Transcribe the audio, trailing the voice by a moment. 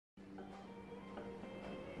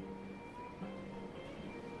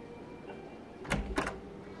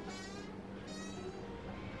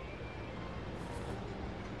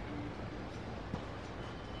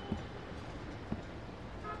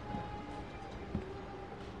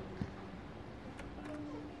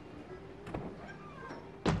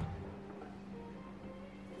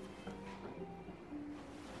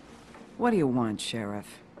What do you want,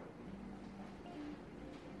 Sheriff?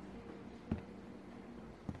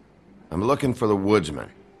 I'm looking for the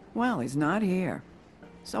woodsman. Well, he's not here.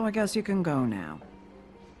 So I guess you can go now.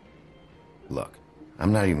 Look,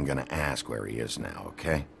 I'm not even gonna ask where he is now,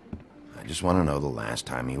 okay? I just want to know the last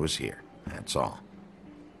time he was here. That's all.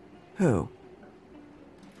 Who?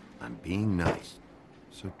 I'm being nice,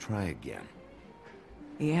 so try again.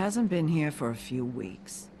 He hasn't been here for a few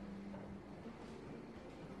weeks.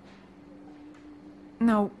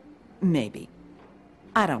 No, maybe.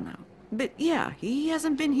 I don't know. But yeah, he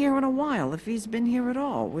hasn't been here in a while, if he's been here at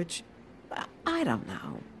all, which... I don't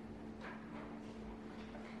know.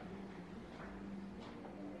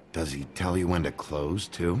 Does he tell you when to close,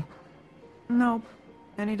 too? Nope.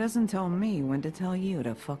 And he doesn't tell me when to tell you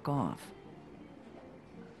to fuck off.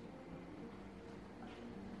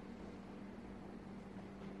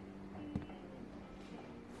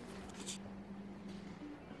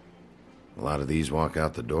 A lot of these walk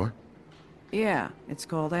out the door? Yeah, it's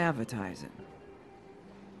called advertising.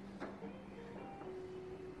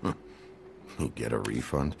 You get a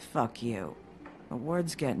refund? Fuck you. The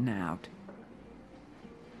word's getting out.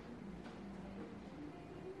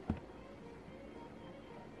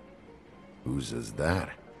 Whose is that?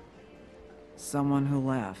 Someone who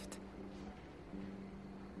left.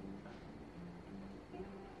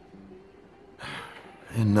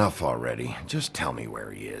 Enough already. Just tell me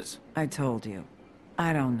where he is. I told you.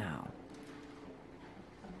 I don't know.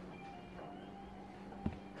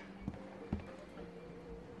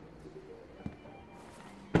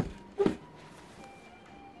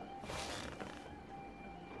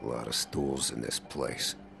 A lot of stools in this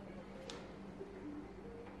place.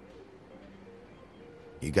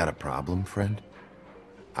 You got a problem, friend?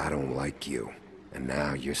 I don't like you, and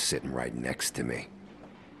now you're sitting right next to me.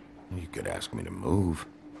 You could ask me to move.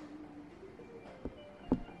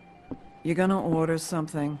 You gonna order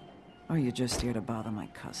something? Or you just here to bother my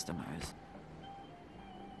customers?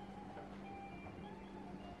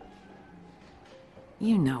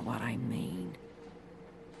 You know what I mean.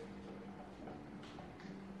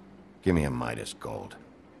 Give me a Midas Gold.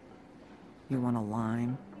 You want a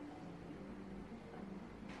lime?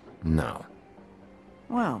 No.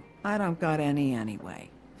 Well, I don't got any anyway.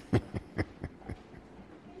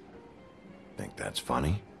 Think that's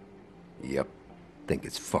funny? Yep. Think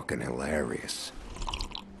it's fucking hilarious.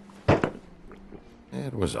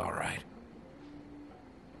 It was all right.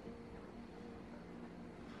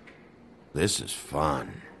 This is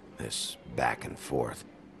fun. This back and forth.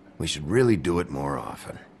 We should really do it more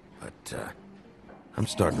often. But, I'm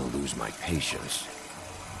starting to lose my patience.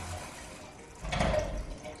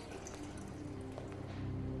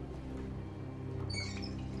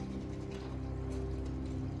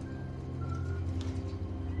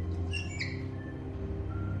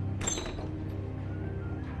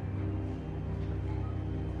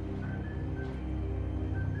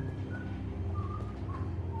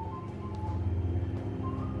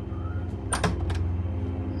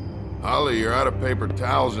 Holly, you're out of paper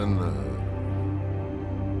towels in the...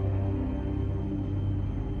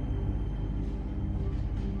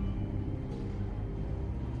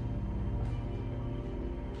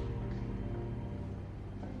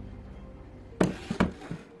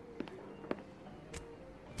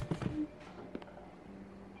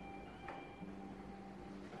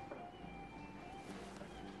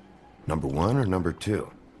 Number 1 or number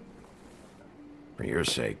 2? For your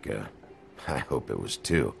sake, I hope it was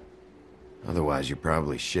 2. Otherwise, you're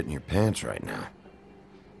probably shitting your pants right now.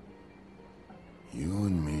 You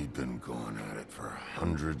and me been going at it for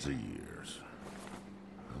hundreds of years.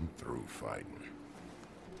 I'm through fighting.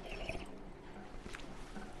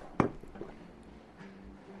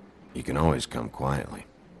 You can always come quietly.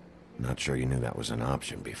 Not sure you knew that was an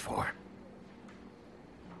option before.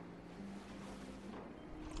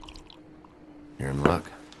 You're in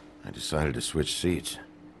luck. I decided to switch seats.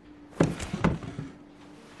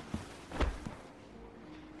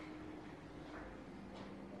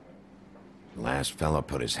 The last fella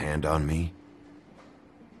put his hand on me,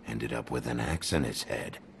 ended up with an axe in his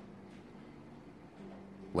head.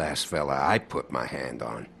 Last fella I put my hand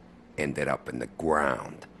on ended up in the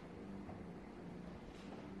ground.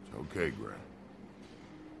 It's okay, Gren.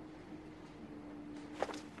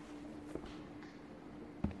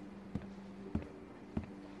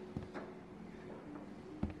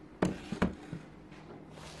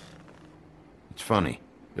 It's funny.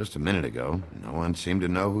 Just a minute ago, no one seemed to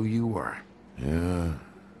know who you were. Yeah,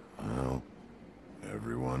 well,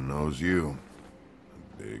 everyone knows you.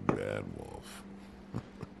 The big bad wolf.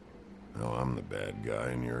 Now I'm the bad guy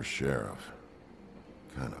and you're sheriff.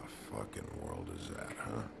 What kind of fucking world is that,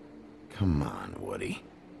 huh? Come on, Woody.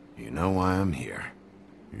 You know why I'm here.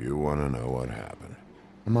 You want to know what happened?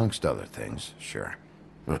 Amongst other things, sure.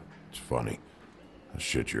 It's funny. The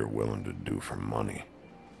shit you're willing to do for money.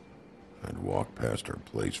 I'd walked past her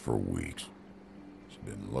place for weeks. She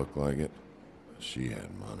didn't look like it, but she had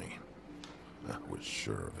money. I was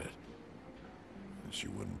sure of it. And she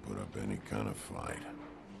wouldn't put up any kind of fight.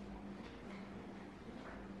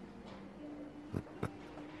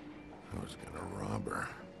 I was gonna rob her.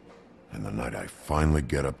 And the night I finally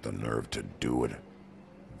get up the nerve to do it,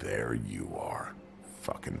 there you are,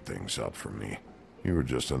 fucking things up for me. You were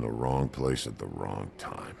just in the wrong place at the wrong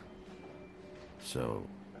time. So,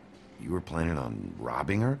 you were planning on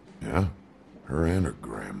robbing her? Yeah? Her and her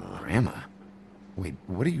grandma. Grandma? Wait,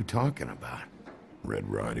 what are you talking about?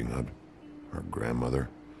 Red Riding Hood. Her grandmother.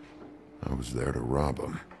 I was there to rob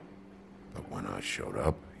them. But when I showed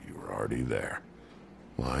up, you were already there.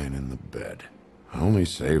 Lying in the bed. I only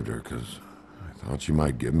saved her because I thought she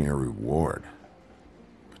might give me a reward.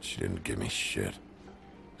 But she didn't give me shit.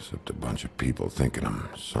 Except a bunch of people thinking I'm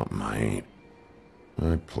something I ain't.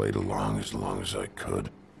 I played along as I could.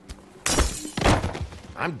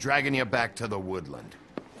 I'm dragging you back to the woodland.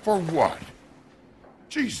 For what?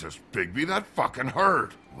 Jesus, Bigby, that fucking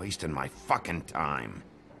hurt. Wasting my fucking time.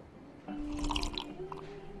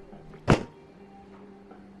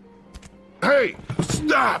 Hey,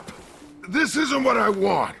 stop! This isn't what I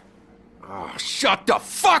want. Oh, shut the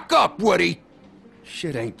fuck up, Woody!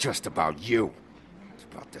 Shit ain't just about you. It's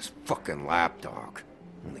about this fucking lapdog.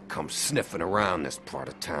 Only comes sniffing around this part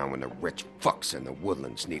of town when the rich fucks in the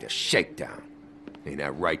woodlands need a shakedown. Ain't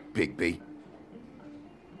that right, Bigby?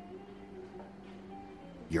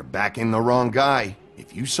 You're backing the wrong guy.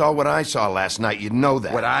 If you saw what I saw last night, you'd know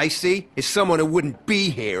that. What I see is someone who wouldn't be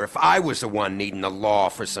here if I was the one needing the law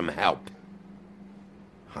for some help.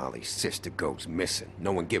 Holly's sister goes missing.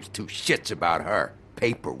 No one gives two shits about her.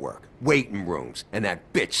 Paperwork, waiting rooms, and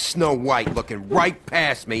that bitch Snow White looking right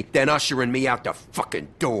past me, then ushering me out the fucking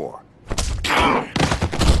door.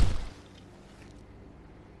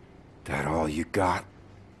 That all you got?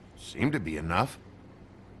 Seemed to be enough.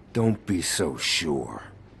 Don't be so sure.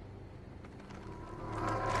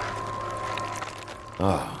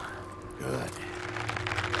 Oh, good.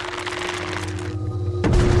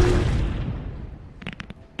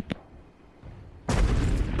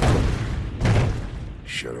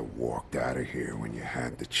 Should have walked out of here when you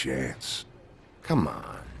had the chance. Come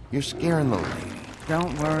on. You're scaring the lady.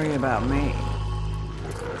 Don't worry about me.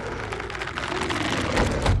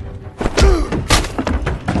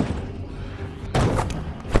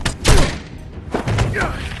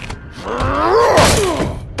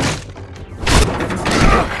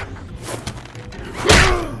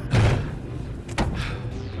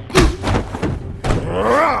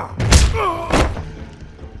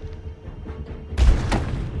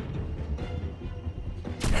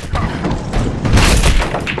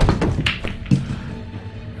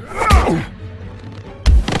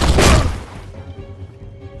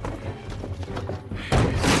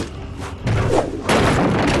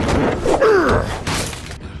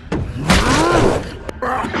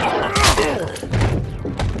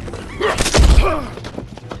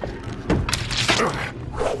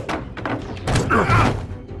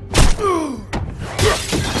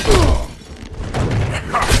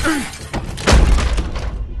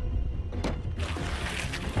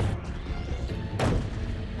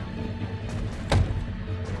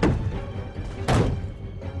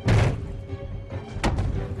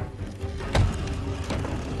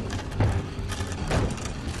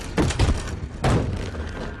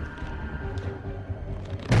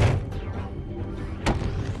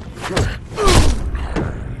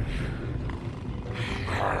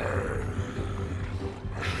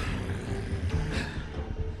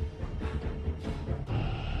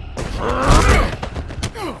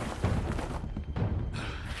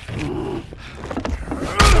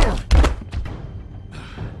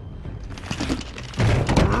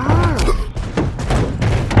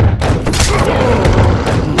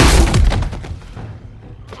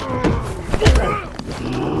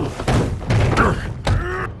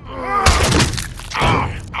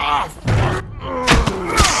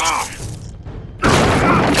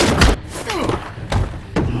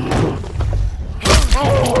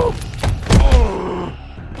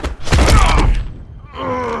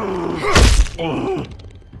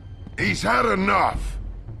 He's had enough.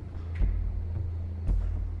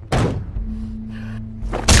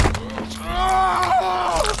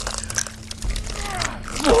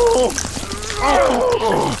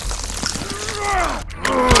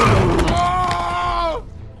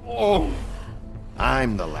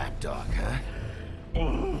 I'm the lapdog, huh?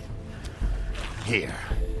 Here.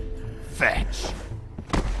 Fetch.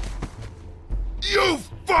 You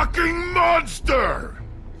fucking monster!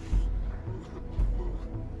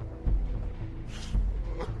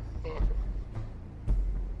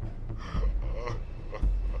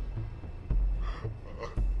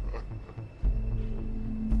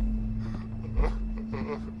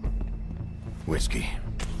 Whiskey.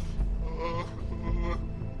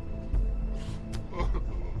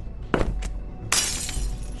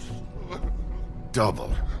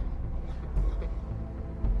 Double.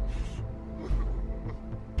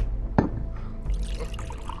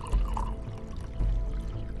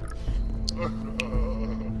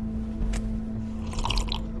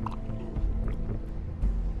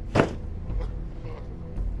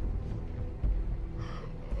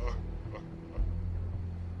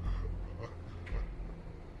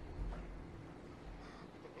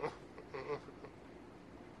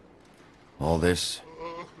 All this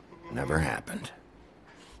never happened.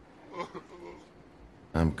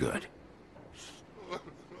 I'm good.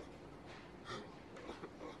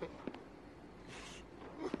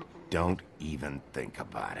 Don't even think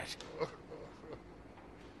about it.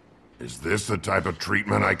 Is this the type of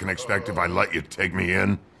treatment I can expect if I let you take me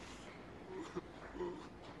in?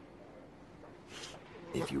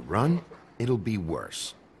 If you run, it'll be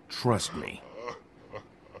worse. Trust me.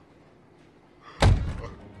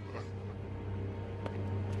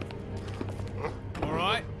 All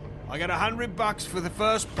right, I got $100 for the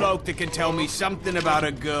first bloke that can tell me something about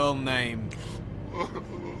a girl named...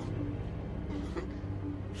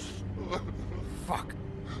 Fuck.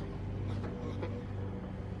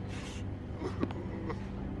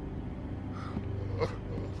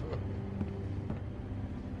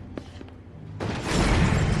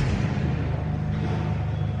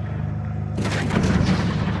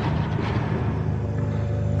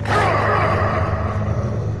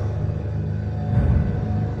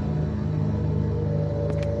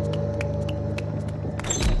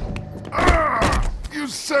 You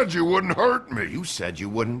said you wouldn't hurt me. You said you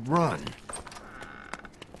wouldn't run.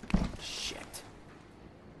 Shit.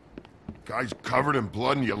 Guy's covered in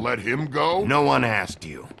blood and you let him go? No one asked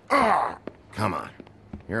you. Ah! Come on.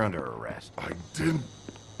 You're under arrest. I didn't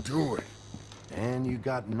do it. And you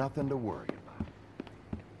got nothing to worry about.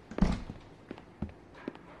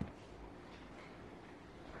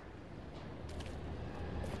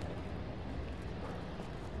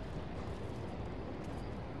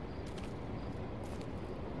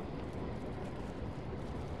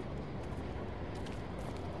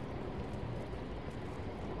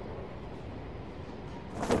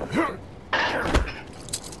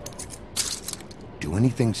 Do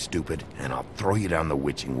anything stupid, and I'll throw you down the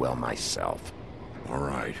witching well myself. All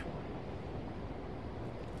right.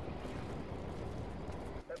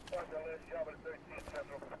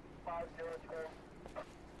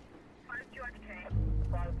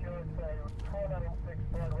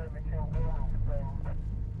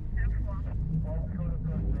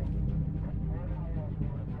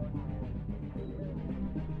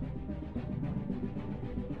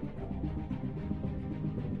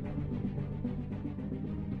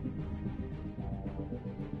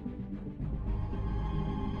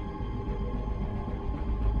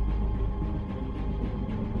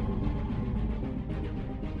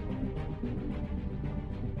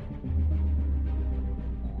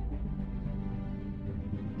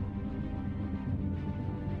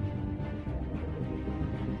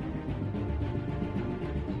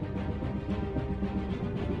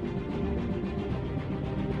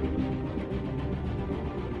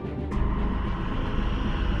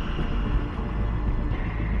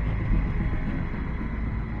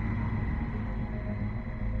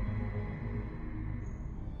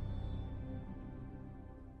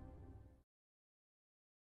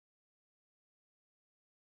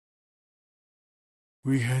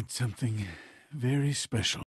 We had something very special.